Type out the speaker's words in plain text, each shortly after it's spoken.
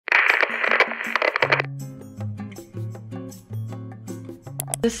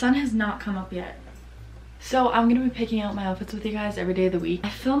The sun has not come up yet. So I'm gonna be picking out my outfits with you guys every day of the week. I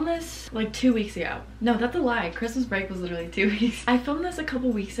filmed this like 2 weeks ago. No, that's a lie. Christmas break was literally 2 weeks. I filmed this a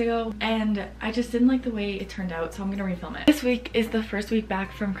couple weeks ago and I just didn't like the way it turned out, so I'm gonna refilm it. This week is the first week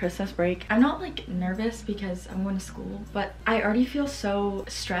back from Christmas break. I'm not like nervous because I'm going to school, but I already feel so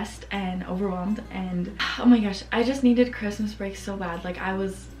stressed and overwhelmed, and oh my gosh, I just needed Christmas break so bad. Like I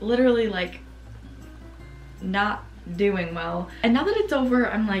was literally like not doing well. And now that it's over,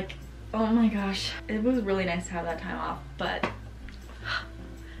 I'm like, oh my gosh, it was really nice to have that time off, but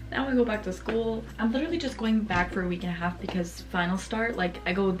now I go back to school. I'm literally just going back for a week and a half because finals start. Like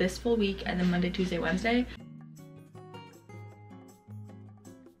I go this full week and then Monday, Tuesday, Wednesday.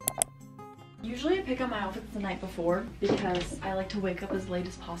 Usually I pick out my outfits the night before because I like to wake up as late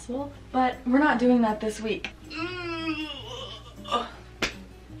as possible, but we're not doing that this week.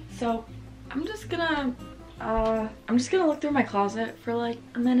 So I'm just gonna look through my closet for like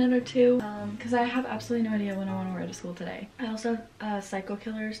a minute or two because I have absolutely no idea what I want to wear to school today. I also have a Psycho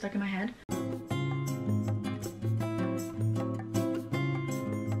Killer stuck in my head.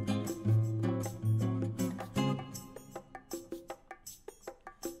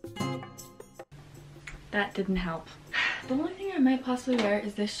 That didn't help. The only thing I might possibly wear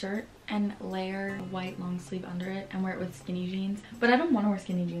is this shirt and layer a white long sleeve under it and wear it with skinny jeans. But I don't want to wear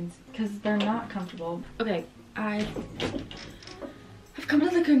skinny jeans because they're not comfortable. Okay, I've come to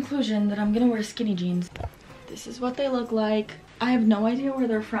the conclusion that I'm gonna wear skinny jeans. This is what they look like. I have no idea where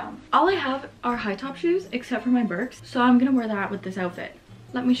they're from. All I have are high top shoes except for my Birks, so I'm gonna wear that with this outfit.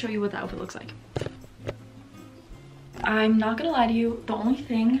 Let me show you what the outfit looks like. I'm not gonna lie to you, the only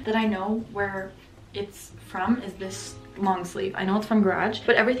thing that I know where it's from is this long sleeve. I know it's from Garage,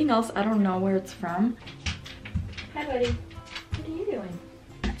 but everything else I don't know where it's from. Hi buddy, what are you doing?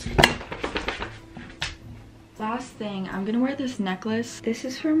 Last thing, I'm gonna wear this necklace. This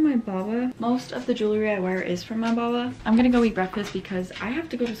is from my Baba. Most of the jewelry I wear is from my Baba. I'm gonna go eat breakfast because I have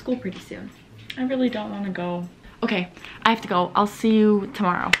to go to school pretty soon. I really don't want to go. Okay, I have to go. I'll see you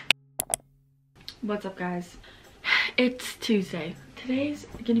tomorrow. What's up guys? It's Tuesday. Today's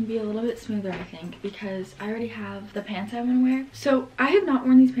gonna be a little bit smoother, I think, because I already have the pants I want to wear. So I have not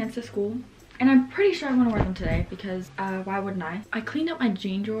worn these pants to school, and I'm pretty sure I want to wear them today because why wouldn't I? I cleaned up my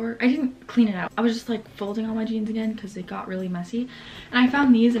jean drawer. I didn't clean it out. I was just like folding all my jeans again because it got really messy. And I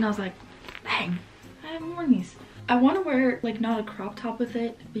found these and I was like, dang, I haven't worn these. I want to wear like not a crop top with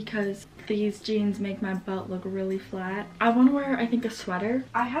it because these jeans make my butt look really flat. I want to wear, I think, a sweater.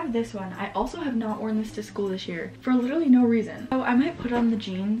 I have this one. I also have not worn this to school this year for literally no reason. So I might put on the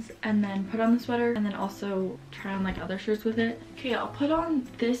jeans and then put on the sweater and then also try on like other shirts with it. Okay, I'll put on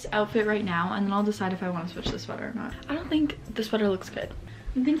this outfit right now and then I'll decide if I want to switch the sweater or not. I don't think the sweater looks good.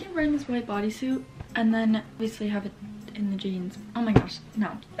 I'm thinking of wearing this white bodysuit and then obviously have it in the jeans. Oh my gosh,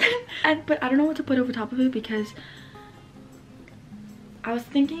 no. But I don't know what to put over top of it because I was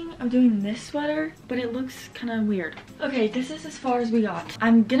thinking of doing this sweater, but it looks kind of weird. Okay, this is as far as we got.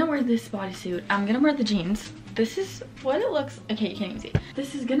 I'm gonna wear this bodysuit. I'm gonna wear the jeans. This is what it looks. Okay, you can't even see.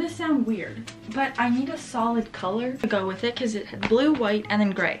 This is gonna sound weird, but I need a solid color to go with it because it had blue, white, and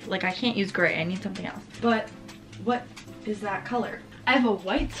then gray. Like I can't use gray. I need something else. But what is that color? I have a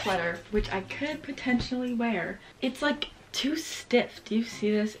white sweater, which I could potentially wear. It's like too stiff. Do you see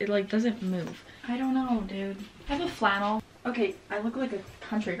this? It like doesn't move. I don't know, dude. I have a flannel. Okay, I look like a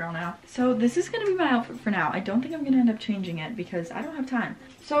country girl now. So this is gonna be my outfit for now. I don't think I'm gonna end up changing it because I don't have time.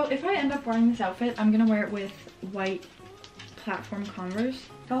 So if I end up wearing this outfit, I'm gonna wear it with white platform Converse.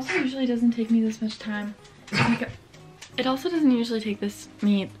 It also usually doesn't take me this much time. It also doesn't usually take this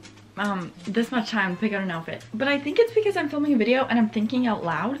much time to pick out an outfit. But I think it's because I'm filming a video and I'm thinking out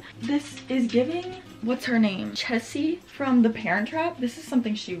loud. This is giving, what's her name? Chessie from The Parent Trap. This is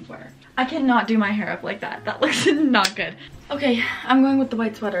something she would wear. I cannot do my hair up like that. That looks not good. Okay, I'm going with the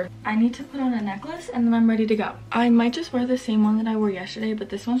white sweater. I need to put on a necklace and then I'm ready to go. I might just wear the same one that I wore yesterday, but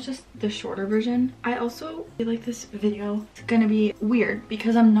this one's just the shorter version. I also feel like this video is gonna be weird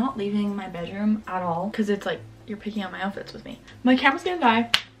because I'm not leaving my bedroom at all because it's like you're picking out my outfits with me. My camera's gonna die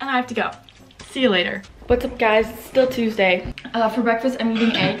and I have to go. See you later. What's up guys? It's still Tuesday. For breakfast I'm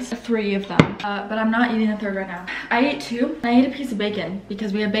eating eggs, 3 of them. But I'm not eating a third right now. I ate 2. I ate a piece of bacon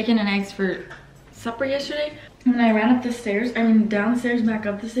because we had bacon and eggs for supper yesterday. And then I ran up the stairs, down the stairs, back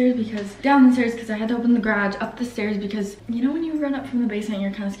up the stairs down the stairs because I had to open the garage, up the stairs because you know when you run up from the basement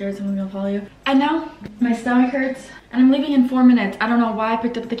you're kind of scared someone's gonna follow you. And now my stomach hurts and I'm leaving in 4 minutes. I don't know why I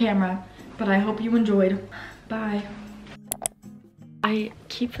picked up the camera, but I hope you enjoyed. Bye. I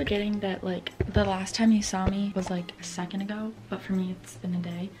keep forgetting that like the last time you saw me was like a second ago, but for me it's been a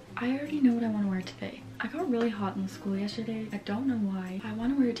day. I already know what I want to wear today. I got really hot in school yesterday. I don't know why. I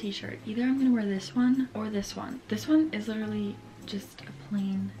want to wear a t-shirt. Either I'm gonna wear this one or this one. This one is literally just a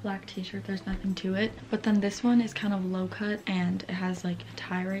plain black t-shirt. There's nothing to it. But then this one is kind of low cut and it has like a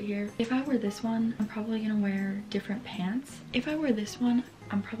tie right here. If I wear this one, I'm probably gonna wear different pants. If I wear this one,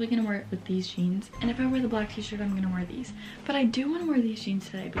 I'm probably gonna wear it with these jeans. And if I wear the black t-shirt, I'm gonna wear these. But I do want to wear these jeans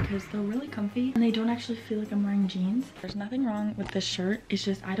today because they're really comfy and they don't actually feel like I'm wearing jeans. There's nothing wrong with this shirt. It's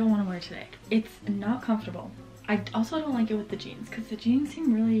just I don't want to wear it today. It's not comfortable. I also don't like it with the jeans because the jeans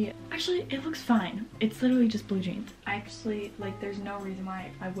seem really, actually it looks fine. It's literally just blue jeans. I actually, like, there's no reason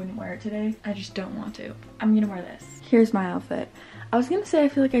why I wouldn't wear it today. I just don't want to. I'm gonna wear this. Here's my outfit. I was gonna say I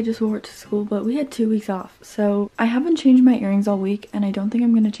feel like I just wore it to school, but we had 2 weeks off. So I haven't changed my earrings all week and I don't think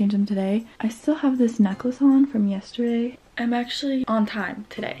I'm gonna change them today. I still have this necklace on from yesterday. I'm actually on time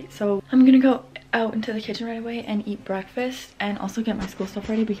today. So I'm gonna go out into the kitchen right away and eat breakfast and also get my school stuff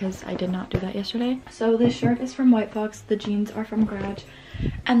ready because I did not do that yesterday. So this shirt is from White Fox, the jeans are from Garage,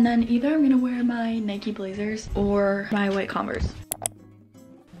 and then either I'm gonna wear my Nike Blazers or my white Converse.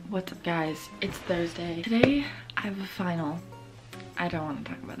 What's up guys, it's Thursday. Today I have a final. I don't want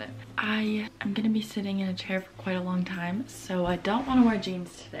to talk about it. I am gonna be sitting in a chair for quite a long time, so I don't want to wear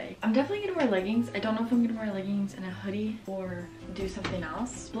jeans today. I'm definitely gonna wear leggings. I don't know if I'm gonna wear leggings and a hoodie or do something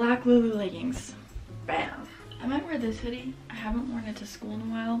else. Black Lulu leggings. Bam. I might wear this hoodie. I haven't worn it to school in a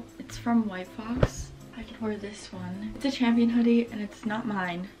while. It's from White Fox. I could wear this one. It's a Champion hoodie and it's not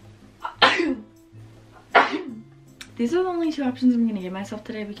mine. These are the only 2 options I'm gonna give myself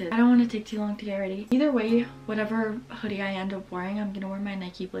today because I don't want to take too long to get ready. Either way, whatever hoodie I end up wearing, I'm gonna wear my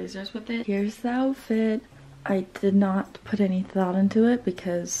Nike Blazers with it. Here's the outfit. I did not put any thought into it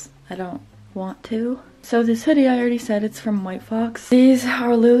because I don't want to. So this hoodie, I already said it's from White Fox. These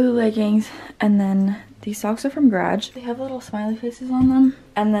are Lulu leggings, and then these socks are from Garage. They have little smiley faces on them.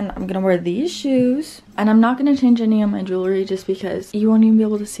 And then I'm gonna wear these shoes. And I'm not gonna change any of my jewelry just because you won't even be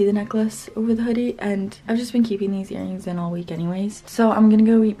able to see the necklace over the hoodie. And I've just been keeping these earrings in all week anyways. So I'm gonna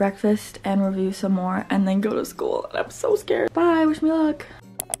go eat breakfast and review some more and then go to school. And I'm so scared. Bye, wish me luck.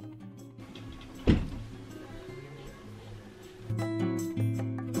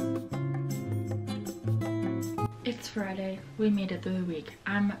 It's Friday. We made it through the week.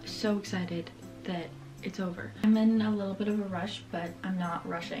 I'm so excited that it's over. I'm in a little bit of a rush, but I'm not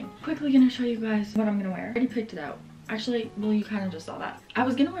rushing. Quickly gonna show you guys what I'm gonna wear. I already picked it out. Actually, well, you kind of just saw that. I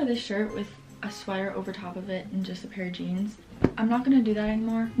was gonna wear this shirt with a sweater over top of it and just a pair of jeans. I'm not gonna do that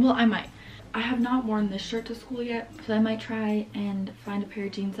anymore. Well, I might. I have not worn this shirt to school yet, so I might try and find a pair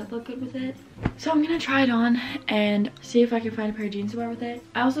of jeans that look good with it. So I'm gonna try it on and see if I can find a pair of jeans to wear with it.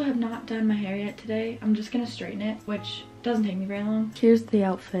 I also have not done my hair yet today. I'm just gonna straighten it, which doesn't take me very long. Here's the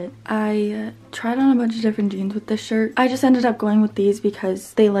outfit. I tried on a bunch of different jeans with this shirt. I just ended up going with these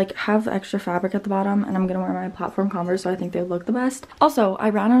because they like have extra fabric at the bottom and I'm gonna wear my platform Converse, so I think they look the best. Also,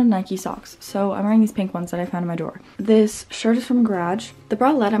 I ran out of Nike socks, so I'm wearing these pink ones that I found in my drawer. This shirt is from Garage. The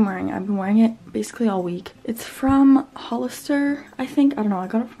bralette I'm wearing, I've been wearing it basically all week. It's from Hollister, I think. I don't know, I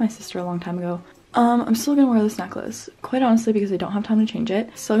got it from my sister a long time ago. I'm still gonna wear this necklace, quite honestly, because I don't have time to change it.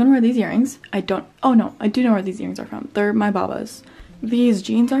 Still gonna wear these earrings. I do know where these earrings are from. They're my Babas. These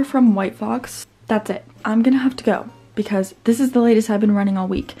jeans are from White Fox. That's it. I'm gonna have to go because this is the latest I've been running all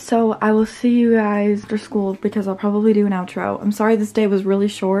week. So I will see you guys after school because I'll probably do an outro. I'm sorry this day was really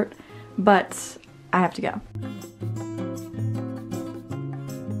short, but I have to go.